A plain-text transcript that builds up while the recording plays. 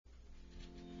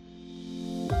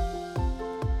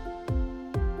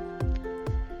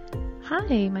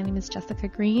Hi, my name is Jessica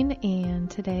Green, and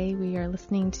today we are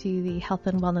listening to the Health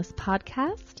and Wellness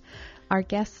Podcast. Our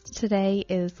guest today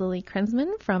is Lily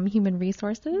Krensman from Human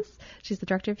Resources. She's the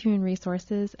Director of Human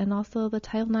Resources and also the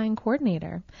Title IX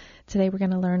Coordinator. Today we're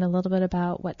going to learn a little bit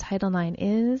about what Title IX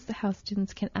is, how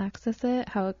students can access it,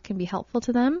 how it can be helpful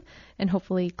to them, and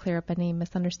hopefully clear up any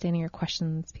misunderstanding or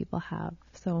questions people have.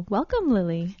 So welcome,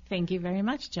 Lily. Thank you very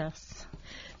much, Jess.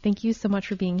 Thank you so much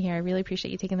for being here. I really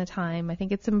appreciate you taking the time. I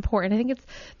think it's important. I think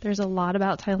there's a lot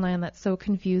about Title IX that's so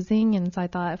confusing, and so I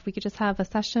thought if we could just have a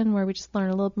session where we just learn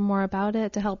a little bit more about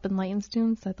it to help enlighten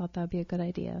students, I thought that would be a good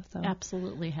idea. So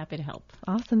absolutely happy to help.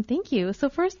 Awesome. Thank you. So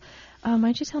first, why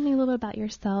don't you tell me a little bit about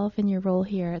yourself and your role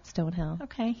here at Stonehill?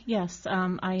 Okay. Yes.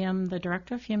 I am the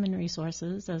Director of Human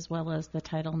Resources as well as the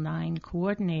Title IX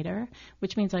Coordinator,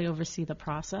 which means I oversee the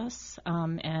process,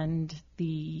 and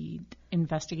the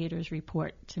investigators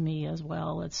report to me as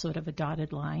well. It's sort of a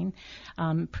dotted line.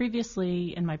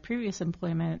 Previously, in my previous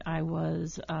employment, I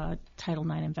was a Title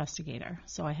IX investigator,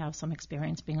 so I have some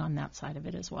experience being on that side of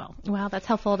it as well. Wow, that's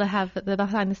helpful to have the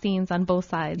behind the scenes on both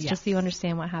sides, yes, just so you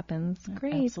understand what happens.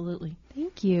 Great. Absolutely.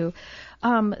 Thank you.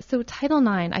 So Title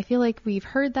IX, I feel like we've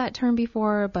heard that term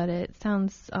before, but it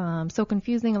sounds so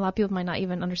confusing. A lot of people might not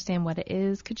even understand what it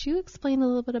is. Could you explain a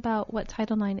little bit about what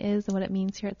Title IX is and what it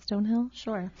means here at Stonehill?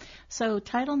 Sure. So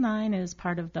Title IX is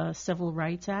part of the Civil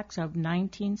Rights Act of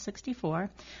 1964.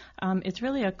 It's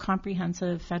really a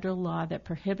comprehensive federal law that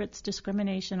prohibits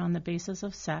discrimination on the basis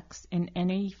of sex in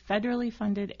any federally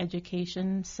funded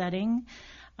education setting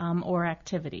or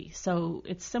activity. So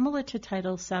it's similar to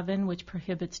Title VII, which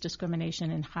prohibits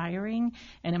discrimination in hiring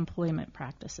and employment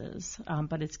practices,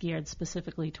 but it's geared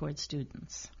specifically towards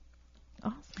students.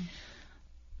 Awesome.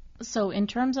 So in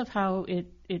terms of how it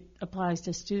applies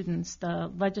to students,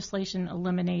 the legislation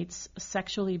eliminates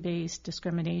sexually based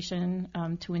discrimination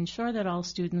to ensure that all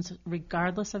students,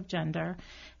 regardless of gender,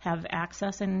 have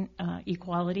access and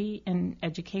equality in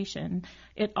education.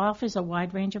 It offers a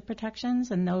wide range of protections,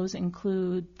 and those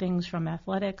include things from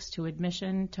athletics to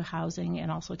admission to housing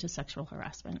and also to sexual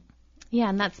harassment. Yeah,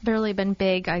 and that's really been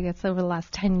big, I guess, over the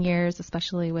last 10 years,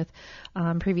 especially with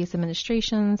previous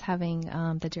administrations having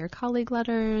the Dear Colleague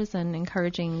letters and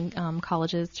encouraging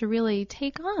colleges to really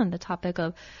take on the topic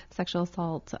of sexual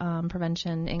assault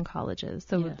prevention in colleges.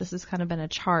 So yes, this has kind of been a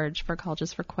charge for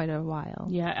colleges for quite a while.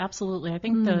 Yeah, absolutely. I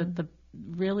think the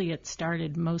really it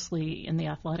started mostly in the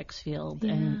athletics field,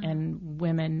 yeah, and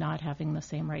women not having the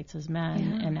same rights as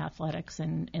men in athletics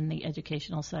and in the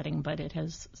educational setting, but it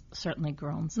has certainly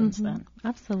grown since then.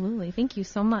 Absolutely. Thank you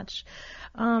so much.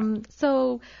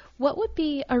 So what would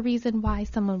be a reason why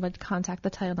someone would contact the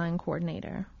Title IX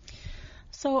coordinator?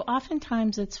 So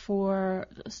oftentimes it's for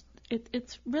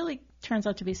it's really turns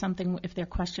out to be something if they're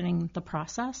questioning the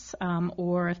process,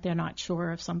 or if they're not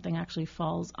sure if something actually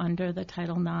falls under the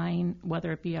Title IX,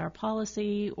 whether it be our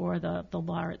policy or the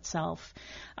law itself.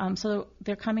 So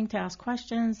they're coming to ask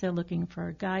questions. They're looking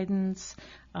for guidance.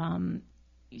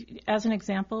 As an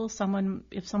example,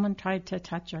 if someone tried to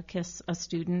touch or kiss a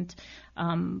student,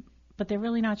 but they're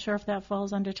really not sure if that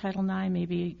falls under Title IX,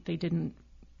 maybe they didn't,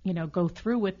 go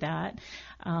through with that.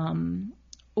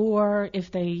 Or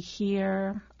if they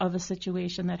hear of a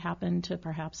situation that happened to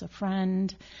perhaps a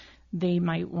friend, they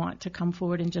might want to come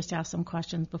forward and just ask some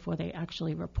questions before they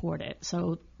actually report it.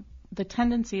 So the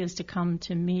tendency is to come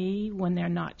to me when they're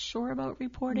not sure about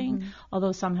reporting,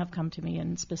 although some have come to me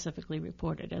and specifically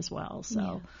reported as well. So.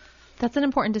 Yeah. That's an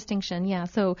important distinction, yeah.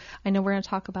 So I know we're going to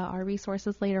talk about our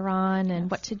resources later on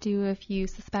and what to do if you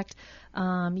suspect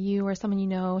you or someone you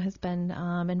know has been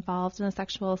involved in a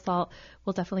sexual assault.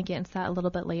 We'll definitely get into that a little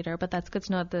bit later, but that's good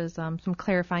to know that there's some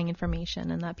clarifying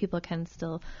information and that people can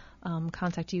still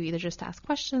contact you either just to ask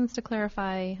questions to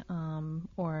clarify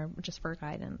or just for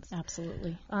guidance.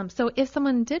 Absolutely. So if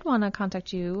someone did want to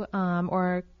contact you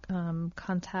or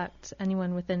contact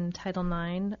anyone within Title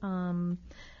IX,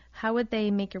 how would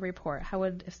they make a report?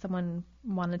 If someone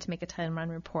wanted to make a Title IX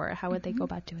report, how would they go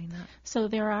about doing that? So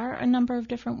there are a number of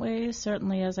different ways.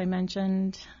 Certainly, as I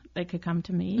mentioned, they could come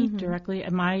to me directly.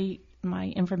 My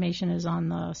information is on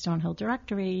the Stonehill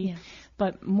directory,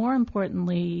 but more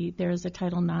importantly, there's a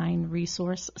Title IX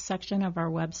resource section of our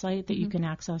website that you can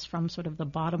access from sort of the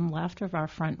bottom left of our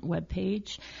front web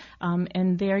page.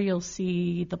 And there you'll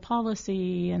see the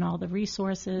policy and all the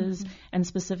resources and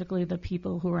specifically the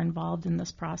people who are involved in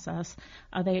this process.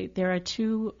 There are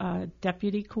two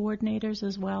deputy coordinators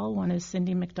as well. One is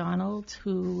Cindy McDonald,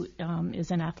 who is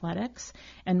in athletics,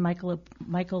 and Michael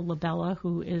Labella,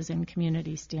 who is in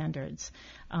community standards.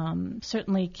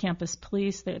 Certainly campus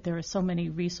police, there are so many many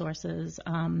resources.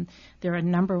 There are a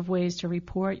number of ways to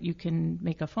report. You can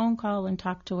make a phone call and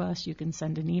talk to us. You can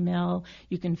send an email.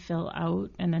 You can fill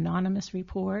out an anonymous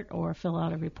report or fill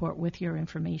out a report with your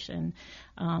information.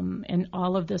 And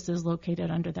all of this is located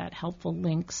under that helpful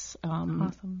links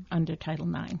Awesome. under Title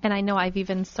IX. And I know I've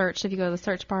even searched, if you go to the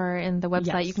search bar in the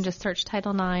website, Yes. you can just search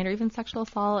Title IX or even sexual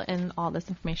assault, and all this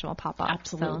information will pop up.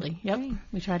 Absolutely. So, Yep. great.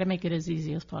 We try to make it as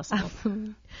easy as possible.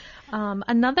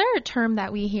 Another term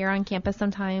that we hear on campus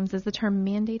sometimes is the term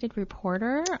mandated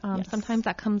reporter. Yes. Sometimes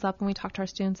that comes up when we talk to our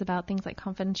students about things like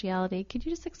confidentiality. Could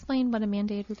you just explain what a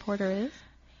mandated reporter is?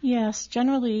 Yes,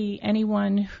 generally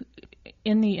anyone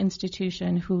in the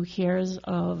institution who hears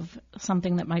of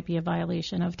something that might be a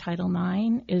violation of Title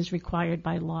IX is required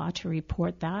by law to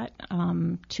report that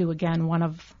to, again, one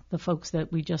of the folks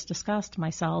that we just discussed,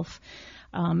 myself,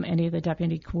 any of the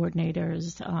deputy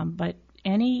coordinators, but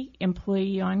any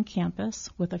employee on campus,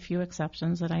 with a few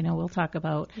exceptions that I know we'll talk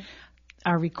about,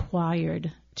 are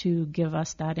required to give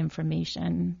us that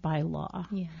information by law.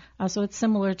 Yeah. So it's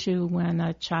similar to when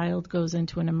a child goes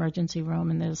into an emergency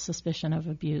room and there's suspicion of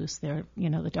abuse. The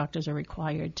doctors are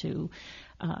required to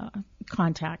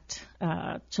contact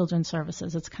children's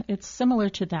services. It's similar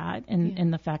to that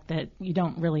in the fact that you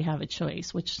don't really have a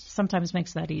choice, which sometimes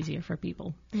makes that easier for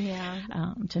people.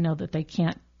 Yeah. To know that they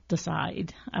can't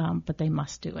decide, but they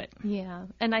must do it. Yeah,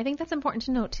 and I think that's important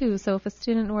to note too. So if a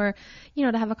student were,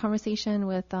 to have a conversation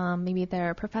with maybe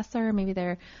their professor, maybe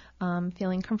they're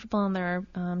feeling comfortable and they're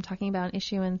talking about an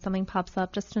issue and something pops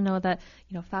up, just to know that,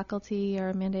 faculty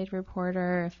are a mandated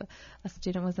reporter. If a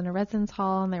student was in a residence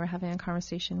hall and they were having a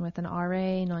conversation with an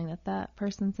RA, knowing that that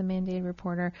person's a mandated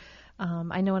reporter.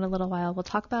 I know in a little while we'll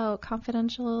talk about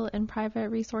confidential and private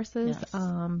resources,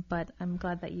 Yes. but I'm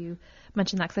glad that you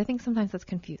mentioned that because I think sometimes it's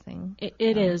confusing.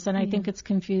 It is, and I think it's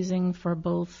confusing for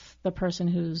both the person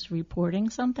who's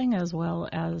reporting something as well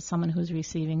as someone who's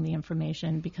receiving the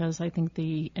information, because I think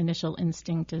the initial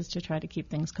instinct is to try to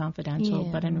keep things confidential,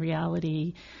 but in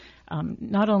reality,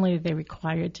 not only are they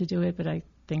required to do it, but I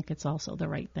think it's also the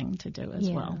right thing to do as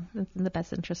well. It's in the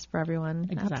best interest for everyone.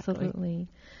 Exactly. Absolutely.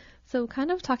 So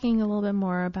kind of talking a little bit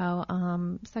more about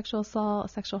sexual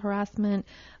assault, sexual harassment,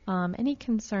 any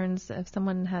concerns if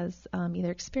someone has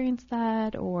either experienced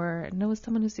that or knows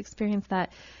someone who's experienced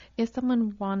that. If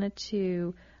someone wanted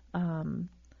to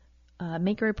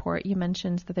make a report, you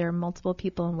mentioned that there are multiple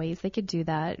people and ways they could do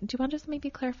that. Do you want to just maybe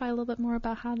clarify a little bit more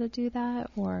about how to do that?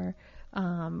 Or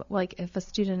like if a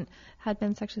student had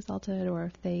been sexually assaulted or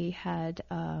if they had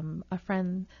a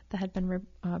friend that had been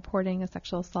reporting a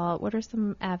sexual assault, what are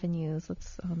some avenues?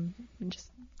 Let's just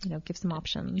give some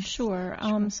options. Sure.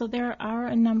 So there are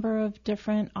a number of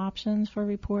different options for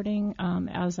reporting.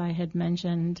 As I had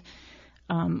mentioned,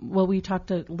 we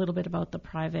talked a little bit about the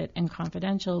private and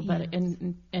confidential, but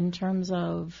in terms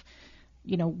of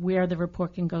where the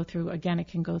report can go through, again, it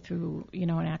can go through,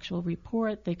 an actual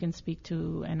report. They can speak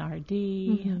to an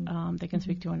RD. They can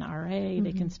speak to an RA.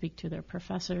 They can speak to their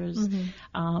professors.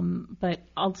 But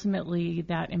ultimately,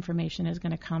 that information is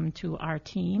going to come to our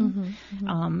team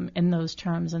in those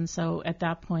terms. And so at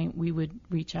that point, we would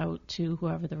reach out to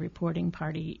whoever the reporting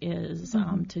party is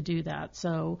to do that.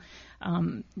 So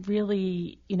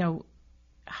really,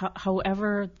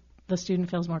 however the student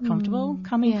feels more comfortable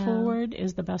coming forward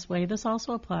is the best way. This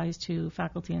also applies to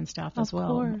faculty and staff as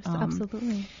well. Of course,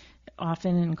 absolutely.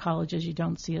 Often in colleges you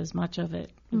don't see as much of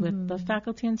it with the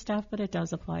faculty and staff, but it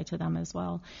does apply to them as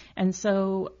well. And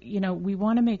so, we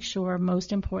want to make sure,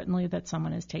 most importantly, that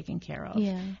someone is taken care of.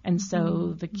 And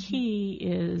so the key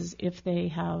is if they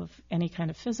have any kind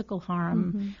of physical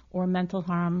harm or mental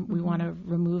harm, we want to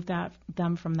remove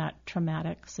them from that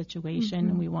traumatic situation,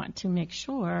 and we want to make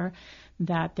sure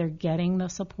that they're getting the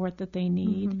support that they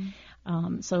need.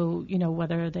 So,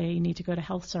 whether they need to go to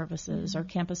health services or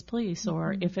campus police,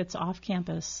 or if it's off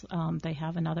campus, they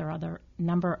have another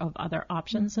number of other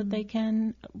options that they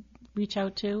can reach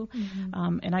out to.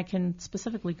 And I can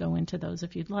specifically go into those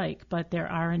if you'd like, but there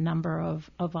are a number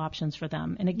of options for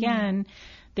them. And again,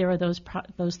 there are those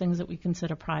things that we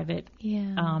consider private.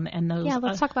 And those. Yeah,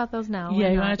 let's talk about those now.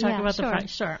 Yeah, you want to talk about the private?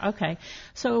 Sure. Okay.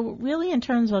 So really, in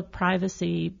terms of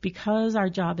privacy, because our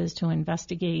job is to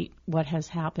investigate what has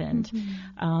happened,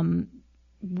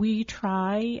 we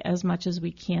try as much as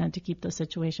we can to keep the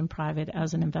situation private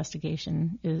as an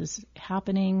investigation is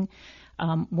happening.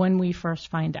 When we first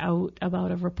find out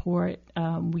about a report,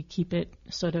 we keep it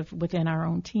sort of within our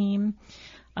own team.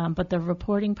 But the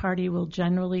reporting party will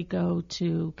generally go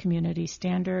to community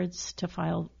standards to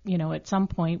file, at some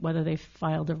point, whether they've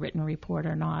filed a written report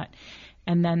or not.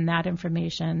 And then that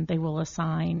information, they will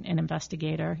assign an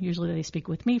investigator. Usually they speak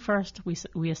with me first.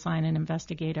 We assign an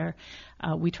investigator.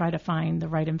 We try to find the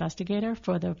right investigator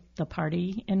for the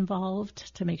party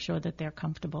involved to make sure that they're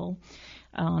comfortable.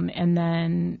 And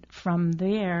then from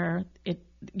there,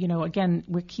 again,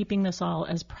 we're keeping this all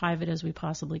as private as we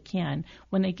possibly can.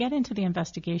 When they get into the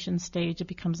investigation stage, it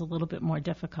becomes a little bit more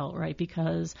difficult, right?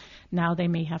 Because now they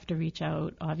may have to reach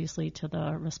out, obviously, to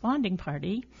the responding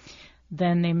party.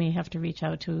 Then they may have to reach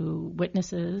out to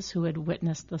witnesses who had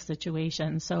witnessed the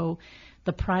situation. So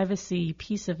the privacy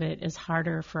piece of it is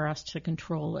harder for us to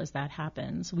control as that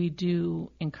happens. We do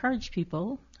encourage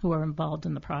people who are involved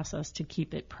in the process to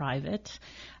keep it private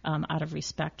out of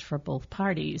respect for both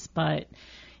parties. But,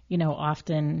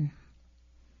 often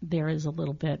there is a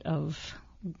little bit of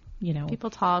people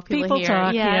talk, people hear.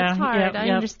 Talk, it's hard. I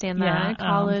understand that.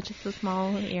 College, it's a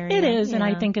small area. It is, and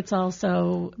I think it's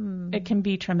also, it can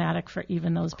be traumatic for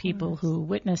even those people who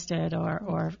witnessed it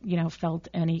or felt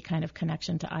any kind of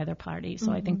connection to either party.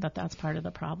 So I think that's part of the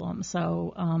problem.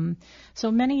 So,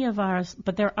 many of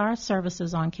but there are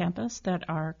services on campus that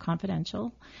are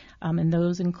confidential, and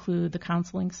those include the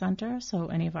counseling center. So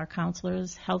any of our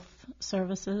counselors, health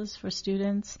services for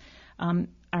students,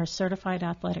 our certified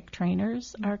athletic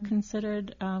trainers are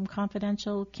considered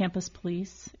confidential. Campus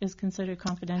police is considered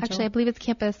confidential. Actually, I believe it's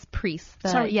campus priest.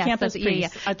 Campus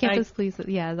priest. Campus police,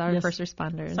 is our first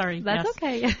responders. Sorry, that's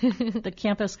okay. The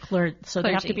campus clergy. So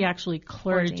they have to be actually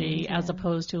clergy as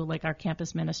opposed to like our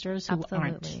campus ministers who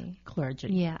aren't clergy.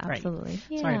 Yeah, absolutely. Right.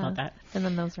 Yeah. Sorry about that. And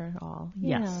then those are all.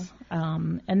 Yes.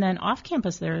 And then off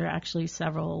campus, there are actually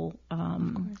several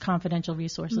confidential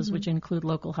resources, which include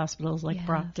local hospitals like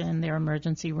Brockton, their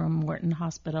emergency room, Morton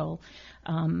Hospital.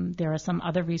 There are some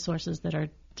other resources that are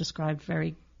described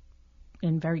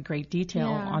in very great detail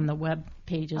on the web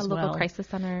page as well. Local crisis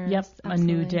centers. Yep, absolutely.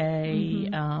 A New Day,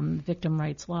 Victim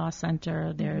Rights Law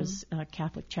Center. There's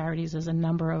Catholic Charities. There's a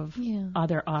number of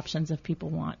other options if people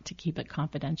want to keep it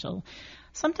confidential.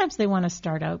 Sometimes they want to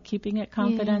start out keeping it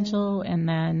confidential, and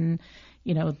then,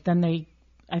 then they,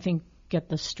 I think, get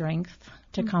the strength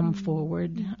to come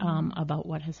forward about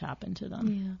what has happened to them.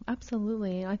 Yeah,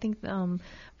 absolutely. I think,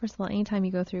 first of all, anytime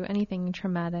you go through anything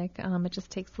traumatic, it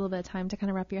just takes a little bit of time to kind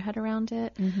of wrap your head around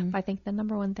it. But I think the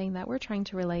number one thing that we're trying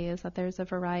to relay is that there's a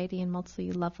variety and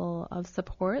multi-level of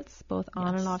supports, both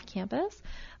on and off campus.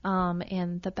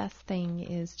 And the best thing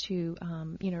is to,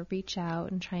 reach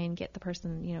out and try and get the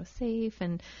person, safe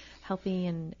and healthy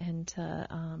and to,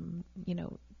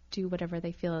 do whatever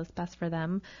they feel is best for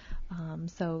them.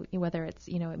 So whether it's,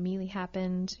 it immediately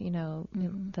happened,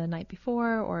 the night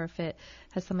before, or if it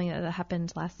has something that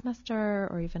happened last semester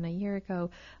or even a year ago,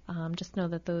 just know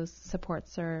that those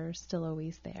supports are still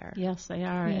always there. Yes, they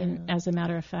are. Yeah. And as a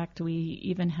matter of fact, we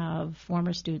even have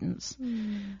former students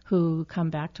who come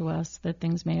back to us that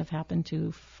things may have happened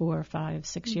to 4, 5,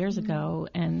 6 years ago.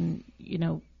 And,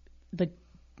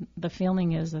 the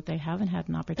feeling is that they haven't had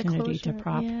an opportunity to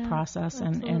process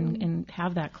and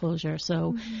have that closure.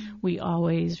 So we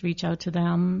always reach out to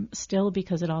them still,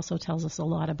 because it also tells us a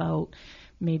lot about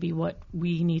maybe what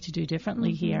we need to do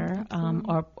differently here,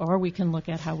 or we can look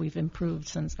at how we've improved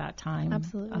since that time.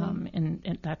 Absolutely.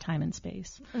 In that time and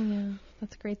space. Oh, yeah,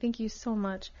 that's great. Thank you so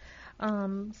much.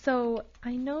 So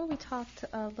I know we talked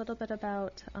a little bit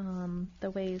about the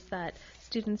ways that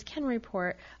students can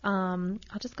report. I'll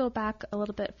just go back a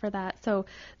little bit for that. So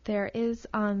there is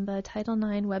on the Title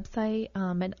IX website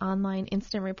an online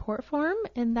instant report form,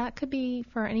 and that could be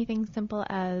for anything simple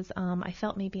as I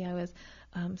felt maybe I was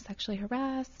sexually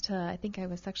harassed. I think I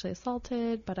was sexually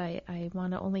assaulted, but I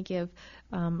want to only give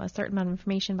a certain amount of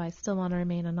information, but I still want to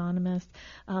remain anonymous.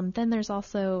 Then there's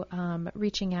also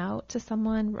reaching out to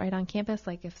someone right on campus,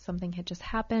 like if something had just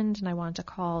happened and I wanted to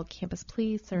call campus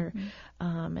police or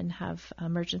and have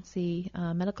emergency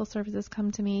medical services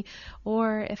come to me,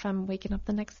 or if I'm waking up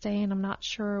the next day and I'm not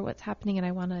sure what's happening and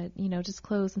I want to,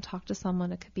 disclose and talk to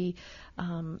someone. It could be,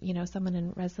 someone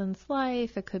in residence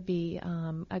life. It could be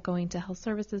going to health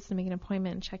services to make an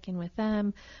appointment and check in with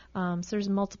them. So there's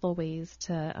multiple ways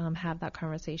to have that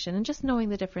conversation, and just knowing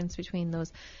the difference between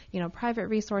those, private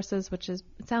resources, which it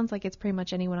sounds like it's pretty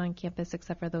much anyone on campus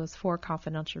except for those 4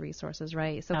 confidential resources,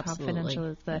 right? So Absolutely. Confidential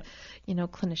is the,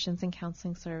 clinicians and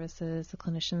counseling services, the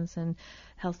clinicians and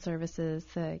health services,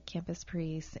 the campus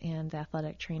priests, and the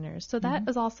athletic trainers. So that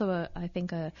is also I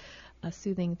think a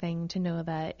soothing thing to know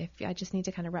that if I just need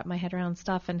to kind of wrap my head around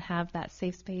stuff and have that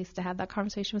safe space to have that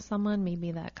conversation with someone,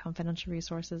 maybe that confidential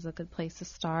resource is a good place to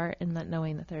start, and that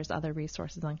knowing that there's other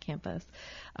resources on campus.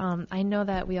 I know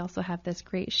that we also have this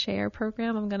great SHARE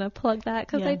program. I'm going to plug that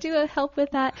because I do help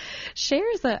with that.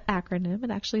 SHARE is an acronym.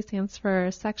 It actually stands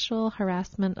for Sexual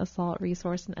Harassment, Assault,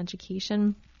 Resource, and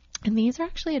Education. And these are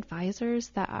actually advisors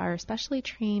that are specially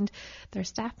trained. They're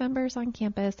staff members on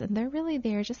campus, and they're really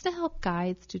there just to help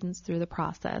guide students through the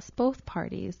process, both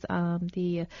parties. I'm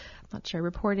not sure,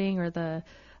 reporting or the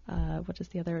what is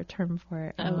the other term for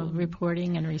it?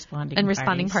 Reporting and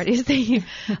responding parties. Thank you.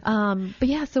 But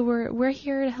yeah, so we're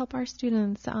here to help our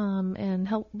students and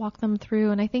help walk them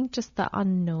through. And I think just the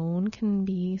unknown can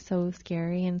be so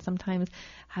scary, and sometimes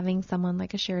having someone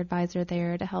like a SHARE advisor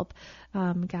there to help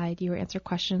guide you or answer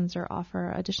questions or offer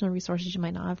additional resources you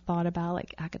might not have thought about,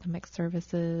 like academic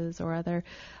services or other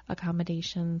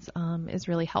accommodations, is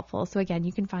really helpful. So again,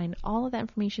 you can find all of that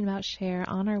information about SHARE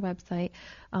on our website,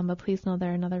 but please know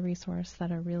they're another resource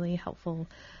that are really helpful.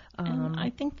 And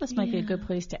I think this might be a good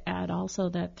place to add also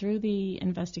that through the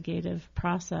investigative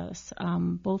process,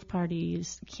 both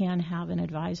parties can have an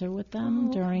advisor with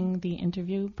them during the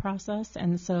interview process.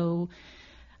 And so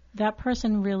that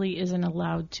person really isn't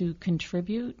allowed to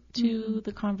contribute to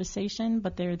the conversation,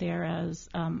 but they're there as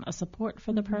a support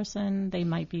for the person. They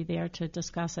might be there to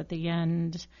discuss at the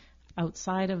end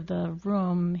outside of the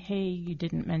room, hey, you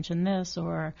didn't mention this,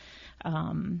 or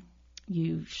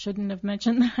you shouldn't have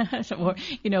mentioned that, or,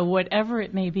 whatever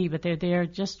it may be, but they're there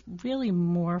just really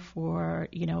more for,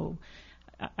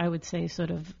 I would say sort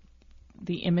of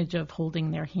the image of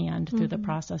holding their hand through the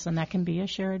process. And that can be a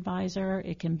SHARE advisor,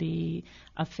 it can be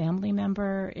a family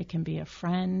member, it can be a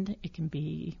friend, it can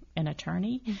be an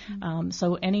attorney.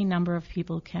 So any number of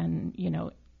people can,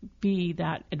 be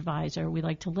that advisor. We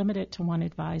like to limit it to one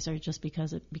advisor just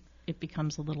because it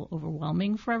becomes a little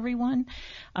overwhelming for everyone.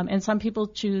 And some people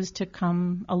choose to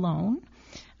come alone.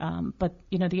 But,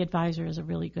 the advisor is a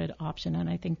really good option, and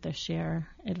I think the SHARE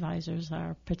advisors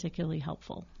are particularly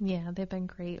helpful. Yeah, they've been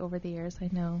great over the years, I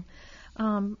know.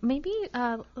 Maybe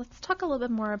let's talk a little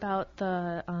bit more about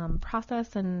the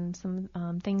process and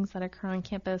some things that occur on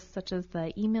campus, such as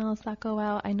the emails that go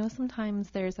out. I know sometimes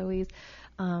there's always,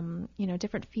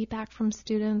 different feedback from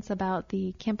students about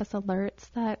the campus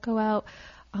alerts that go out.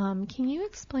 Can you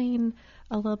explain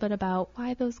a little bit about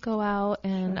why those go out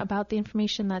and about the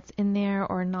information that's in there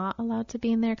or not allowed to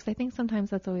be in there? Because I think sometimes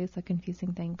that's always a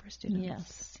confusing thing for students.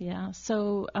 Yes, yeah.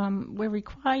 So we're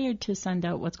required to send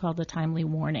out what's called a timely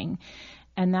warning.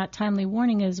 And that timely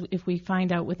warning is if we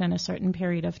find out within a certain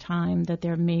period of time that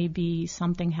there may be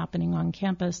something happening on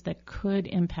campus that could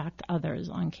impact others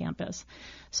on campus.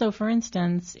 So, for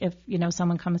instance, if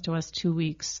someone comes to us 2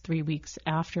 weeks, 3 weeks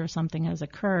after something has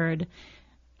occurred,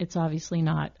 it's obviously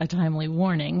not a timely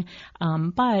warning.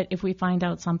 But if we find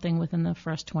out something within the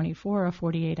first 24 or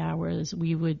 48 hours,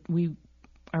 we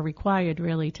are required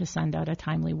really to send out a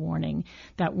timely warning.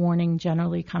 That warning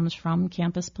generally comes from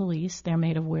campus police. They're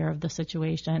made aware of the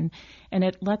situation, and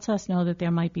it lets us know that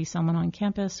there might be someone on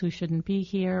campus who shouldn't be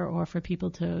here, or for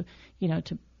people to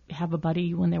have a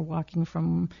buddy when they're walking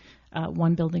from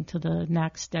one building to the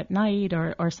next at night,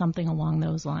 or something along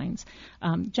those lines.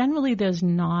 Generally, there's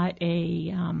not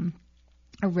a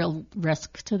real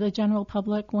risk to the general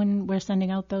public when we're sending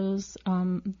out those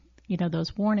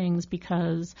those warnings,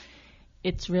 because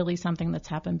it's really something that's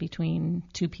happened between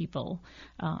two people.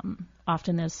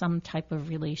 Often there's some type of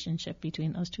relationship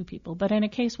between those two people. But in a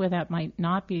case where that might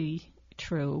not be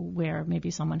true, where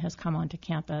maybe someone has come onto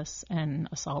campus and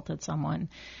assaulted someone,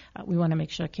 we want to make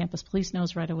sure campus police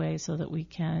knows right away so that we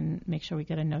can make sure we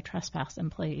get a no trespass in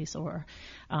place, or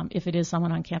if it is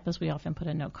someone on campus, we often put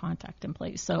a no contact in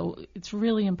place. So it's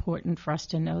really important for us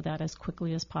to know that as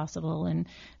quickly as possible, and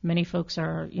many folks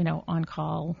are on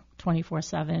call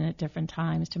 24/7 at different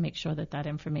times to make sure that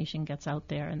information gets out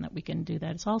there and that we can do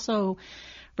that. It's also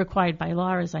required by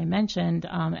law, as I mentioned,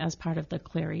 as part of the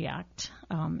Clery Act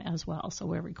as well. So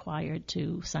we're required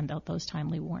to send out those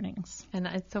timely warnings. And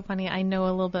it's so funny. I know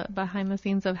a little bit behind the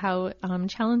scenes of how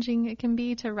challenging it can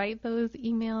be to write those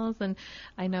emails. And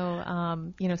I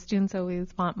know, students always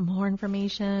want more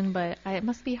information, but it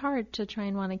must be hard to try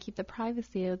and want to keep the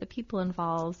privacy of the people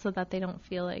involved so that they don't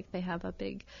feel like they have a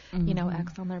big,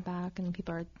 X on their back and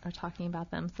people are talking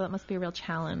about them. So it must be a real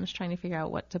challenge trying to figure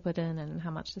out what to put in and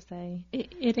how much to say.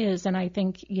 It is. And I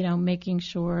think, making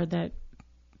sure that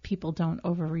people don't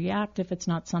overreact if it's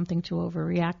not something to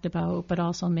overreact about, but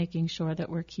also making sure that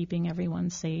we're keeping everyone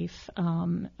safe,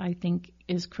 I think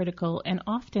is critical. And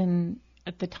often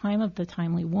at the time of the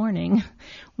timely warning,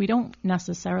 we don't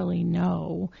necessarily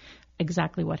know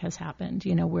exactly what has happened.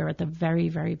 We're at the very,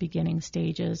 very beginning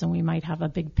stages, and we might have a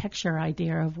big picture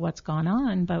idea of what's gone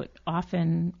on, but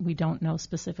often we don't know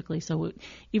specifically. So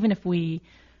even if we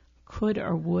could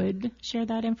or would share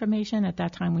that information, at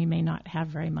that time we may not have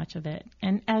very much of it.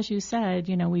 And as you said,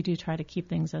 we do try to keep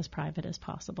things as private as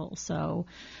possible. So,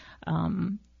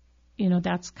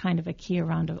 that's kind of a key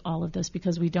around all of this,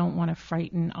 because we don't want to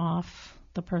frighten off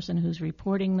the person who's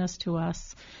reporting this to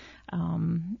us,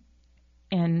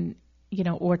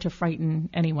 or to frighten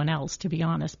anyone else, to be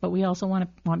honest. But we also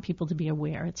want people to be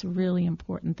aware. It's really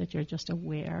important that you're just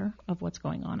aware of what's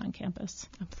going on campus.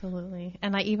 Absolutely.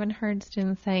 And I even heard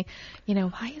students say,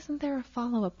 why isn't there a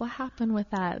follow-up? What happened with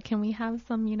that? Can we have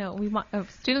some,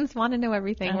 students want to know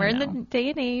everything. We're in the day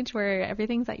and age where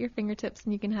everything's at your fingertips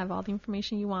and you can have all the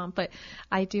information you want. But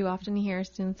I do often hear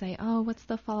students say, oh, what's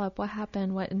the follow-up? What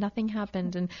happened? Nothing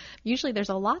happened. And usually there's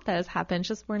a lot that has happened,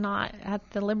 just we're not at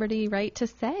the liberty, right, to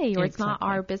say, or it's not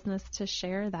our business to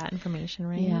share that information,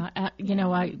 right? Yeah.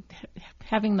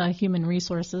 Having the human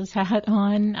resources hat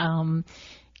on,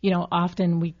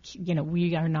 often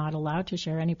we are not allowed to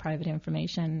share any private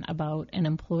information about an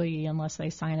employee unless they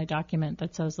sign a document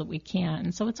that says that we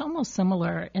can. So it's almost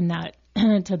similar in that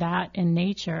to that in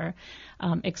nature,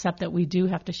 except that we do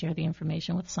have to share the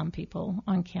information with some people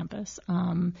on campus.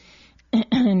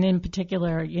 And in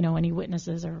particular, any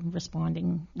witnesses or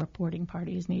reporting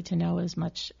parties need to know as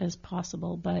much as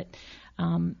possible. But,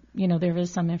 there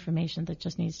is some information that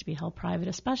just needs to be held private,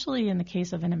 especially in the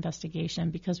case of an investigation,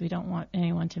 because we don't want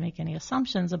anyone to make any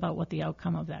assumptions about what the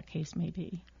outcome of that case may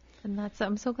be. And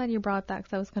I'm so glad you brought that,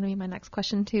 because that was going to be my next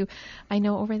question too. I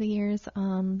know over the years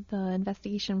the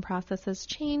investigation process has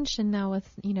changed, and now with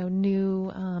new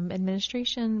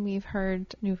administration, new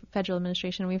federal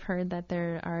administration, we've heard that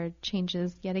there are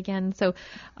changes yet again. So,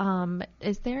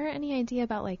 is there any idea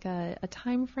about like a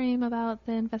time frame about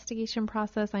the investigation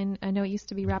process? I know it used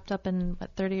to be wrapped up in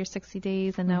 30 or 60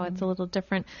 days, and now it's a little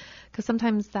different, because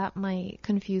sometimes that might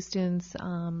confuse students.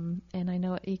 And I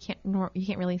know you can't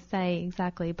really say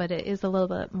exactly, but it is a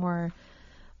little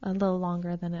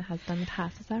longer than it has been in the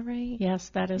past. Is that right? Yes,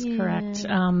 that is correct.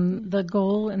 The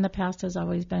goal in the past has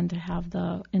always been to have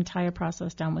the entire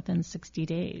process done within 60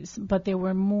 days. But there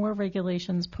were more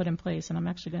regulations put in place, and I'm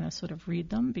actually going to sort of read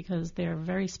them because they're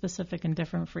very specific and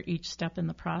different for each step in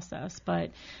the process.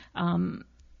 But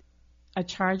a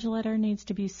charge letter needs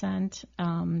to be sent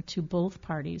to both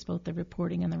parties, both the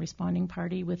reporting and the responding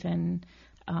party, within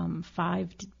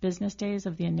 5 business days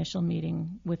of the initial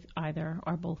meeting with either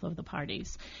or both of the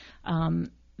parties.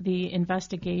 The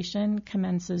investigation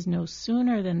commences no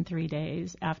sooner than 3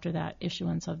 days after that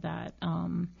issuance of that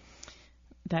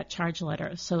charge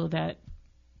letter, so that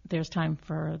there's time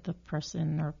for the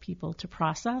person or people to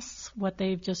process what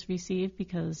they've just received,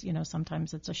 because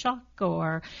sometimes it's a shock,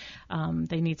 or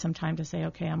they need some time to say,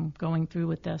 okay, I'm going through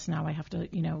with this now. I have to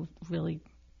really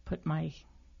put my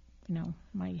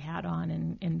hat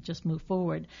on and just move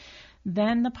forward.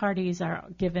 Then the parties are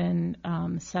given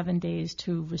 7 days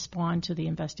to respond to the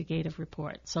investigative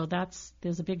report. So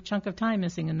there's a big chunk of time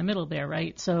missing in the middle there,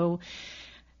 right? So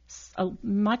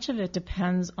much of it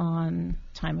depends on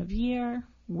time of year,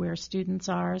 where students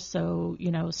are. So,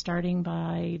 starting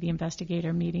by the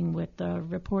investigator meeting with the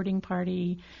reporting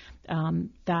party,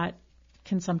 that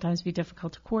can sometimes be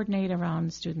difficult to coordinate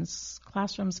around students'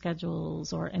 classroom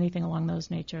schedules or anything along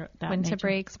those nature. Winter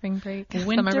break, spring break,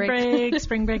 winter break,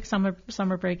 spring break,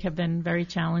 summer break have been very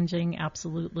challenging,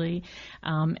 absolutely.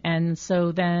 And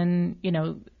so then,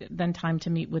 then time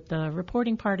to meet with the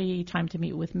reporting party, time to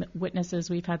meet with witnesses.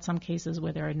 We've had some cases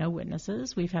where there are no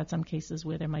witnesses. We've had some cases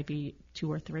where there might be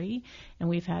 2 or 3, and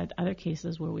we've had other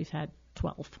cases where we've had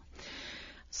 12.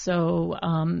 So,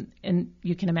 and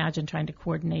you can imagine trying to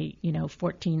coordinate,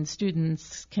 14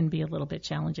 students can be a little bit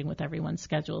challenging with everyone's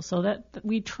schedule. So that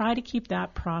we try to keep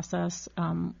that process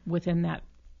within that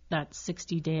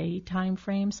 60-day time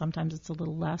frame. Sometimes it's a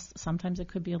little less. Sometimes it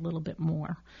could be a little bit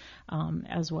more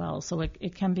as well. So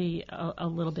it can be a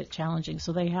little bit challenging.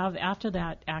 So they have, after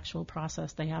that actual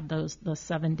process, they have the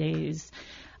 7 days.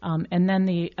 And then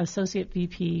the Associate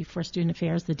VP for Student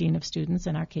Affairs, the Dean of Students,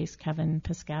 in our case, Kevin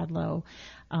Piscadlo,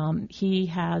 he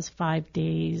has 5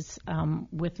 days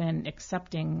within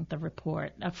accepting the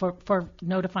report, for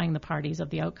notifying the parties of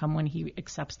the outcome when he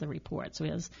accepts the report. So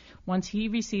once he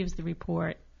receives the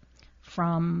report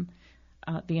from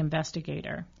the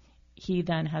investigator, he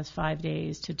then has 5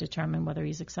 days to determine whether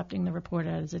he's accepting the report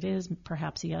as it is.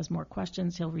 Perhaps he has more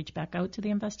questions. He'll reach back out to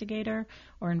the investigator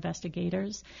or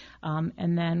investigators.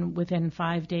 And then within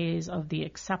 5 days of the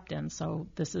acceptance, so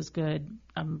this is good,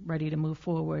 I'm ready to move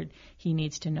forward, he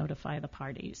needs to notify the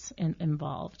parties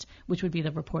involved, which would be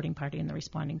the reporting party and the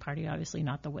responding party, obviously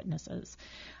not the witnesses.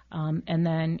 And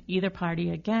then either party,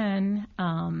 again,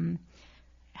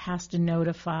 has to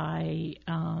notify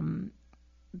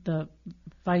the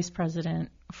Vice President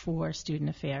for Student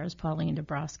Affairs, Pauline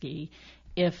Dabrowski,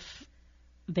 if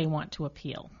they want to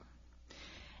appeal.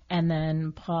 And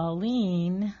then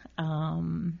Pauline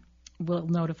will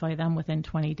notify them within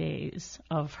 20 days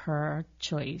of her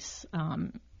choice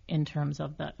in terms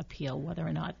of the appeal, whether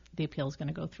or not the appeal is going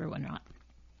to go through or not.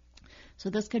 So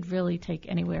this could really take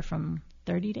anywhere from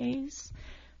 30 days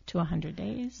to 100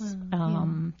 days,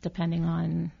 depending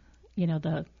on,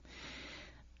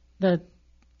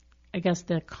 I guess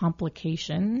the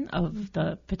complication of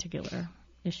the particular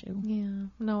issue. Yeah,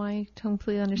 no, I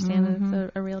completely understand.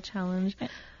 It's a real challenge.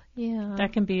 Yeah,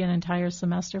 that can be an entire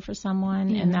semester for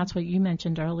someone, and that's what you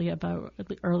mentioned earlier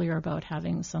about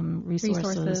having some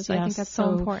resources. Yes, I think that's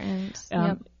so important.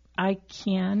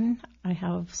 I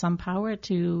have some power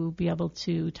to be able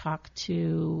to talk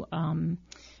to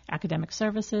academic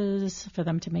services for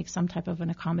them to make some type of an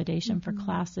accommodation for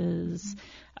classes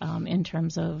in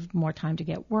terms of more time to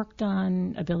get work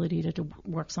done, ability to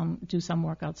do some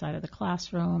work outside of the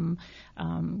classroom,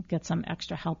 get some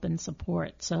extra help and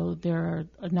support. So there are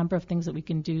a number of things that we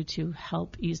can do to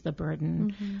help ease the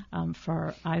burden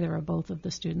for either or both of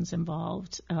the students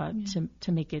involved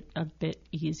to make it a bit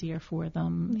easier for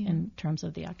them in terms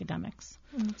of the academics.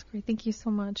 That's great. Thank you so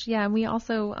much. Yeah, and we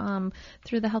also,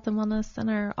 through the Health and Wellness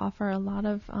Center, offer a lot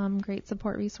of great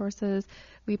support resources.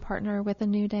 We partner with A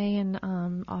New Day and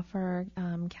offer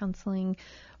counseling,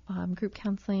 group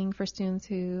counseling for students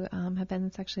who have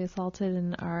been sexually assaulted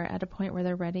and are at a point where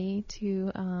they're ready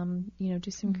to,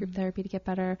 do some group therapy to get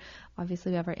better.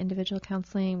 Obviously, we have our individual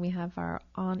counseling. We have our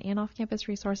on and off campus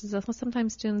resources. Also,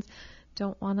 sometimes students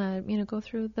don't want to, go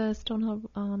through the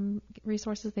Stonehill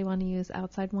resources. They want to use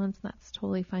outside ones, and that's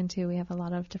totally fine too. We have a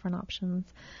lot of different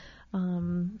options.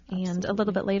 And a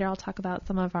little bit later, I'll talk about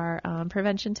some of our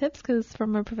prevention tips, because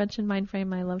from a prevention mind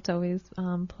frame, I love to always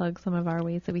plug some of our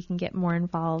ways that we can get more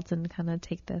involved and kind of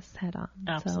take this head on.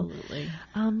 Absolutely.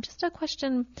 So, just a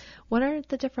question: what are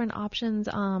the different options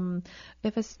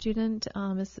if a student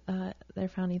is they're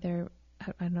found either,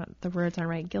 I don't know, the words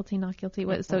aren't right, guilty, not guilty.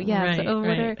 What are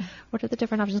the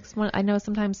different options? Because I know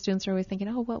sometimes students are always thinking,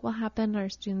 what will happen? Are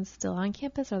students still on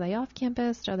campus? Are they off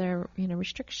campus? Are there,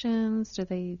 restrictions? Do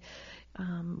they,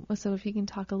 so if you can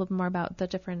talk a little more about the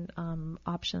different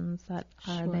options that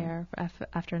are there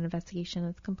after an investigation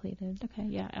is completed. Okay,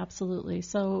 yeah, absolutely.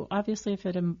 So obviously if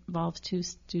it involves 2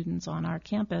 students on our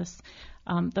campus,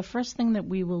 the first thing that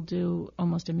we will do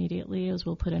almost immediately is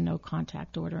we'll put a no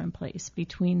contact order in place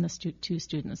between the 2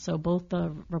 students. So both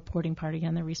the reporting party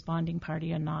and the responding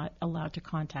party are not allowed to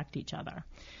contact each other.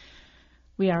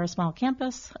 We are a small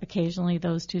campus. Occasionally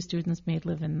those 2 students may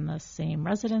live in the same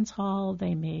residence hall.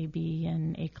 They may be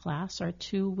in a class or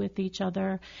 2 with each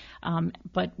other.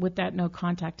 But with that no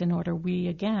contact in order, we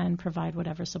again provide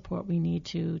whatever support we need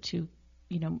to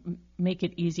make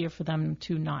it easier for them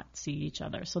to not see each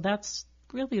other. So that's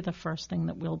really the first thing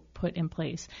that we'll put in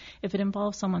place. If it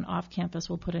involves someone off campus,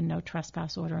 we'll put a no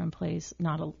trespass order in place,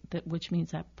 which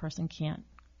means that person can't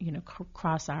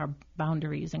cross our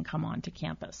boundaries and come onto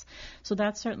campus. So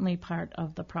that's certainly part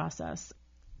of the process.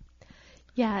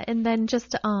 Yeah, and then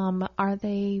just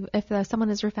if someone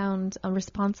is found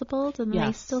responsible, do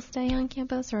they still stay on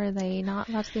campus, or are they not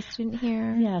allowed to be a student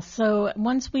here? Yeah, so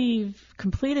once we've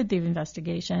completed the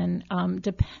investigation,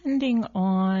 depending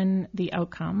on the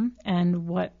outcome and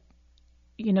what,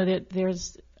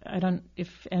 there's, I don't,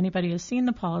 if anybody has seen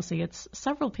the policy, it's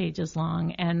several pages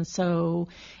long. And so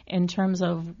in terms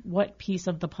of what piece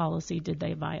of the policy did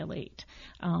they violate?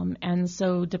 And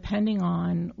so depending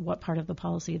on what part of the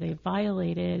policy they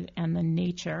violated and the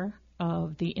nature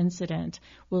of the incident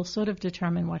will sort of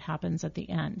determine what happens at the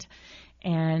end.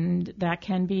 And that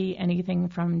can be anything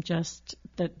from just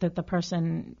that the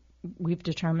person, we've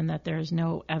determined that there's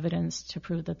no evidence to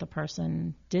prove that the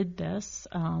person did this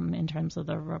in terms of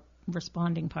the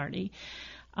responding party,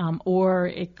 or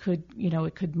it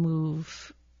could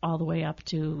move all the way up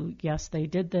to, yes, they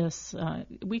did this.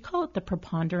 We call it the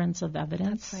preponderance of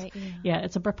evidence. That's right. Yeah,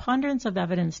 it's a preponderance of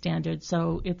evidence standard,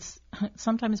 so it's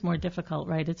sometimes more difficult,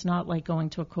 right? It's not like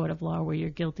going to a court of law where you're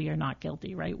guilty or not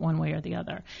guilty, right, one way or the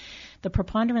other. The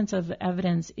preponderance of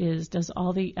evidence is, does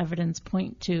all the evidence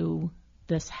point to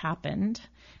this happened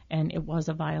and it was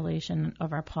a violation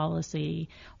of our policy,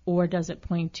 or does it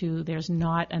point to there's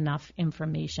not enough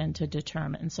information to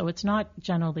determine? So it's not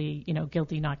generally,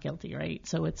 guilty, not guilty, right?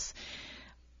 So it's,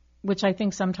 which I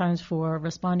think sometimes for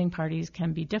responding parties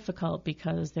can be difficult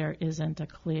because there isn't a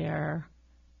clear,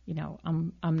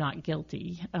 I'm not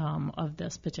guilty of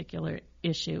this particular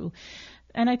issue.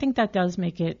 And I think that does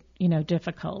make it,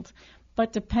 difficult.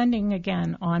 But depending,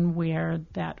 again, on where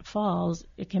that falls,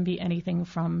 it can be anything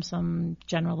from some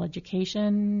general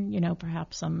education,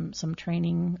 perhaps some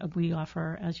training we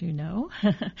offer, as you know.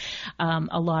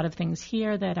 A lot of things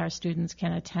here that our students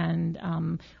can attend.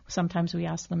 Sometimes we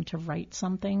ask them to write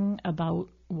something about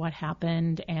what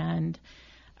happened and,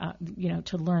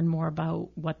 to learn more about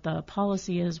what the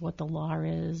policy is, what the law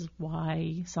is,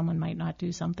 why someone might not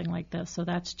do something like this. So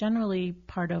that's generally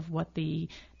part of what the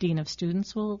Dean of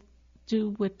Students will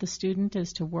do with the student,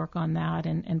 is to work on that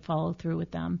and follow through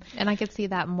with them. And I could see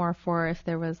that more for if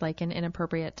there was like an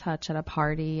inappropriate touch at a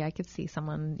party. I could see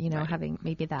someone, right, having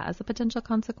maybe that as a potential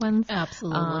consequence.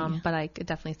 Absolutely. But I could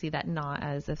definitely see that not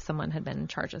as if someone had been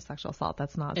charged with sexual assault.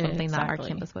 That's not something that our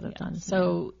campus would have done.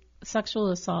 So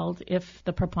sexual assault, if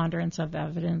the preponderance of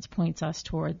evidence points us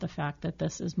toward the fact that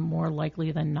this is more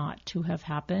likely than not to have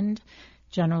happened,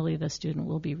 generally the student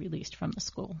will be released from the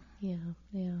school. Yeah.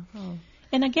 Oh.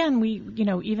 And again, we,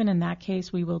 even in that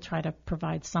case, we will try to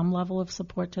provide some level of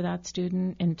support to that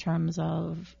student in terms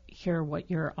of here are what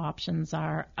your options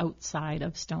are outside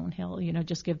of Stonehill.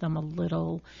 Just give them a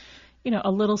little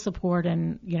support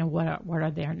and, what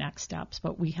are their next steps.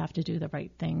 But we have to do the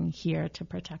right thing here to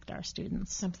protect our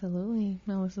students. Absolutely.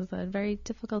 No, this is a very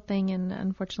difficult thing. And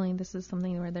unfortunately, this is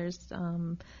something where there's,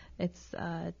 it's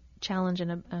a challenge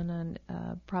and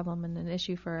a problem and an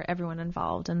issue for everyone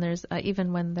involved. And there's,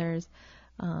 even when there's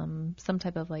some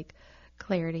type of like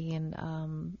clarity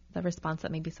and the response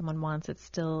that maybe someone wants, it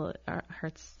still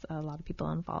hurts a lot of people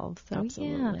involved. So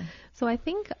absolutely. Yeah. So I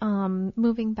think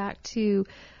moving back to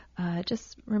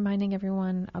just reminding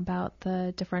everyone about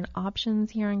the different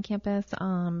options here on campus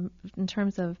in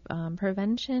terms of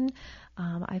prevention.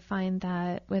 I find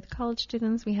that with college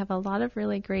students, we have a lot of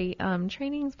really great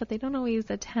trainings, but they don't always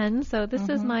attend. So this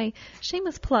is my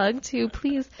shameless plug to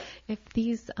please, if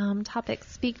these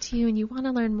topics speak to you and you want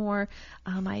to learn more,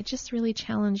 I just really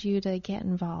challenge you to get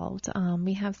involved.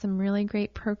 We have some really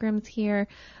great programs here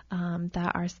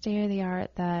that are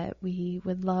state-of-the-art that we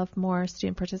would love more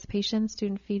student participation,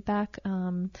 student feedback,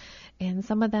 and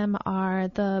some of them are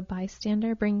the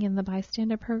Bystander, bringing in the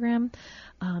Bystander program.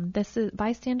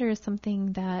 Bystander is something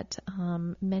that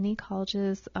many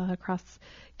colleges across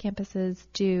campuses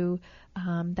do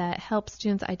that helps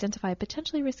students identify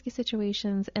potentially risky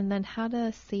situations and then how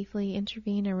to safely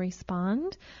intervene and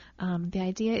respond. The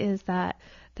idea is that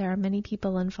there are many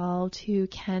people involved who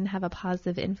can have a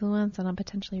positive influence on a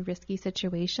potentially risky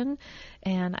situation.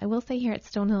 And I will say here at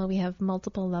Stonehill, we have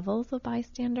multiple levels of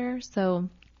Bystander. So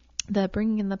the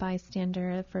bringing in the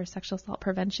Bystander for sexual assault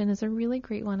prevention is a really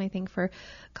great one, I think, for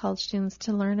college students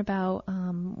to learn about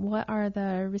what are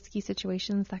the risky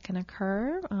situations that can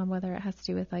occur, whether it has to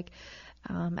do with like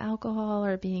alcohol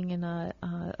or being in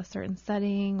a certain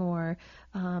setting, or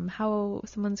how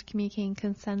someone's communicating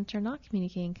consent or not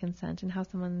communicating consent, and how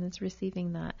someone is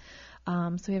receiving that.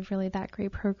 So we have really that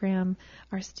great program.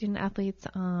 Our student athletes,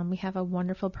 we have a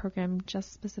wonderful program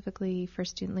just specifically for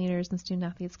student leaders and student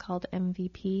athletes called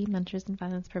MVP, Mentors in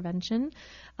Violence Prevention.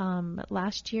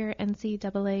 Last year,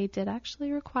 NCAA did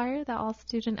actually require that all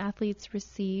student athletes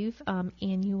receive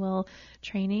annual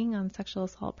training on sexual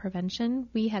assault prevention.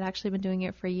 We had actually been doing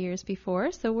it for years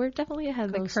before, so we're definitely ahead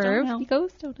of the curve. Go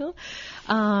Stonehill.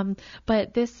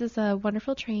 But this is a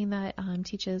wonderful training that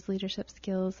teaches leadership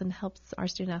skills and helps our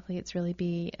student athletes really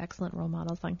be excellent role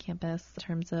models on campus in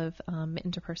terms of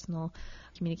interpersonal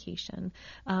communication.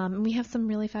 We have some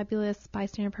really fabulous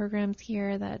Bystander programs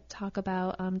here that talk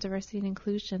about diversity and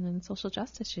inclusion and social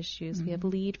justice issues. Mm-hmm. We have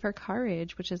Lead for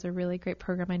Courage, which is a really great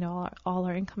program. I know all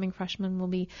our incoming freshmen will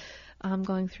be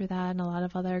going through that, and a lot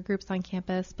of other groups on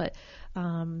campus, but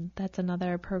that's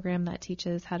another program that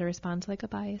teaches how to respond to like a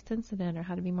biased incident, or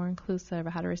how to be more inclusive, or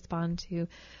how to respond to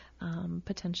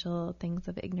potential things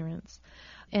of ignorance.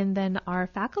 And then our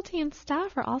faculty and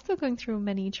staff are also going through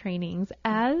many trainings,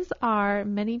 as are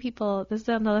many people. This is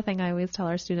another thing I always tell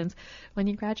our students. When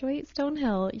you graduate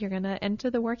Stonehill, you're going to enter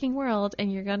the working world,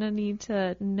 and you're going to need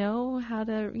to know how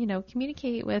to,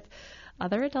 communicate with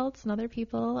other adults and other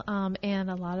people.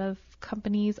 And a lot of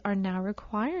companies are now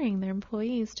requiring their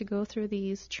employees to go through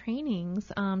these trainings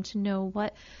to know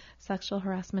what sexual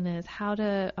harassment is, how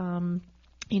to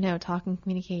talk and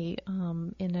communicate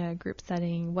in a group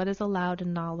setting, what is allowed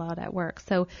and not allowed at work.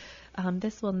 So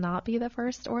this will not be the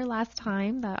first or last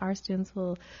time that our students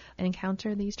will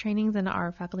encounter these trainings, and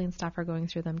our faculty and staff are going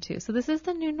through them too. So this is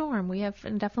the new norm. We have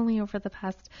definitely over the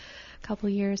past couple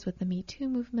of years with the Me Too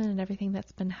movement and everything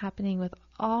that's been happening with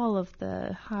all of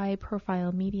the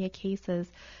high-profile media cases,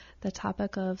 the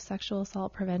topic of sexual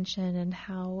assault prevention and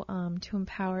how to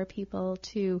empower people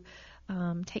to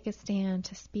take a stand,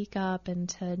 to speak up, and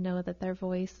to know that their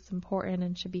voice is important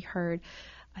and should be heard.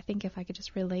 I think if I could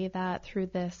just relay that through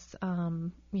this,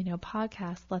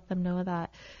 podcast, let them know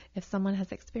that if someone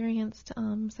has experienced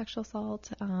sexual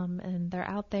assault and they're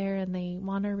out there and they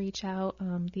want to reach out,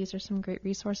 these are some great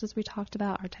resources we talked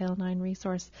about. Our Title IX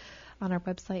resource on our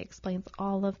website explains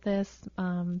all of this.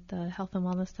 The Health and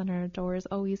Wellness Center door is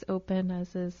always open,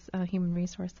 as is Human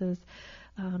Resources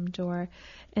door.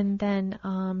 And then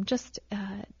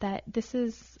that this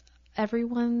is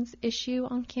everyone's issue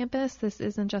on campus. This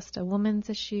isn't just a woman's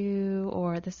issue,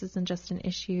 or this isn't just an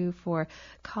issue for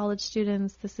college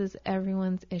students. This is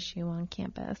everyone's issue on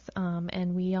campus.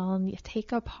 And we all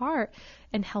take a part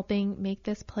in helping make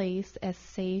this place a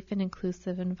safe and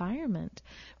inclusive environment.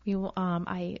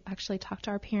 I actually talked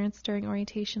to our parents during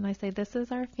orientation. I say, this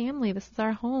is our family. This is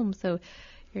our home. So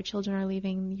your children are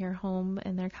leaving your home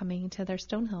and they're coming to their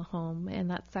Stonehill home, and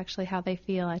that's actually how they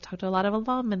feel. I talk to a lot of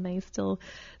alum and they still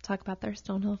talk about their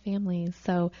Stonehill families.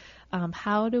 So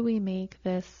how do we make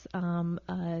this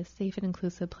a safe and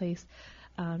inclusive place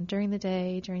during the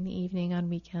day, during the evening, on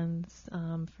weekends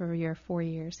for your 4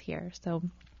 years here? So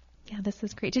yeah, this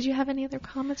is great. Did you have any other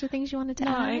comments or things you wanted to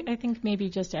add? I think maybe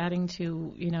just adding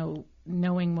to,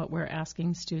 knowing what we're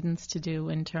asking students to do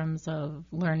in terms of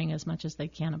learning as much as they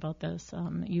can about this.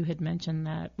 You had mentioned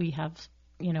that we have,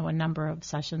 a number of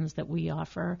sessions that we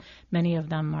offer. Many of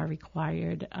them are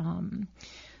required.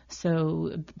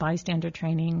 So bystander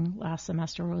training last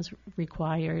semester was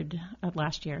required,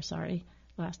 last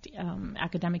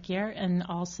academic year, and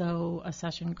also a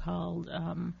session called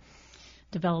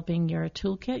developing your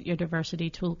toolkit, your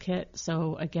diversity toolkit.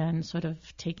 So again, sort of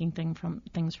taking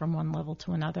things from one level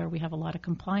to another. We have a lot of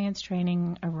compliance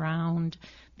training around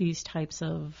these types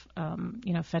of,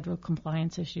 federal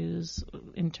compliance issues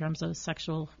in terms of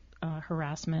sexual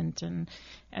harassment and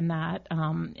that.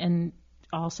 And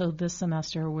also this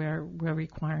semester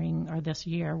this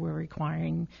year we're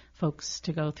requiring folks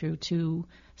to go through 2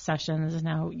 sessions.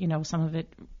 Now, some of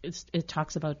it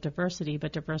talks about diversity,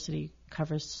 but diversity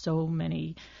covers so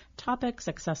many topics: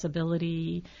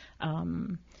 accessibility,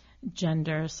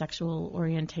 gender, sexual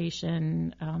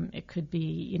orientation. It could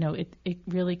be, it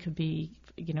really could be,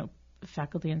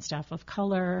 faculty and staff of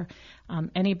color,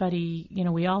 anybody,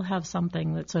 we all have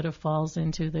something that sort of falls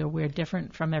into we're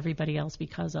different from everybody else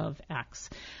because of X.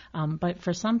 But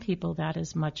for some people, that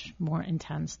is much more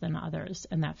intense than others,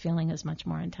 and that feeling is much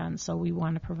more intense. So we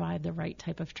want to provide the right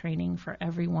type of training for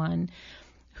everyone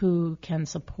who can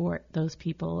support those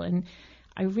people. And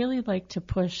I really like to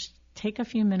take a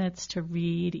few minutes to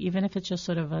read, even if it's just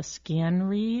sort of a scan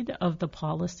read of the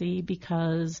policy,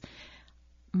 because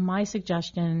my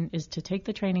suggestion is to take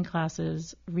the training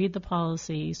classes, read the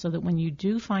policy, so that when you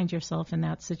do find yourself in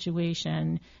that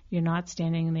situation, you're not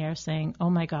standing there saying, oh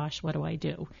my gosh, what do I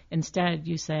do? Instead,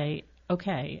 you say,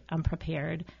 okay, I'm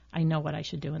prepared. I know what I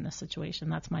should do in this situation.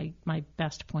 That's my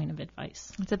best point of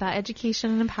advice. It's about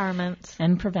education and empowerment.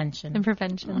 And prevention.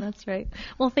 That's right.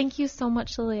 Well, thank you so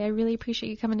much, Lily. I really appreciate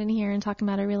you coming in here and talking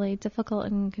about a really difficult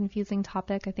and confusing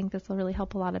topic. I think this will really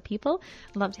help a lot of people.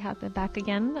 I'd love to have it back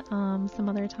again some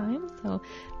other time. So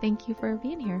thank you for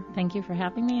being here. Thank you for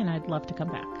having me, and I'd love to come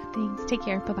back. Thanks. Take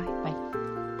care. Bye-bye.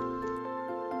 Bye.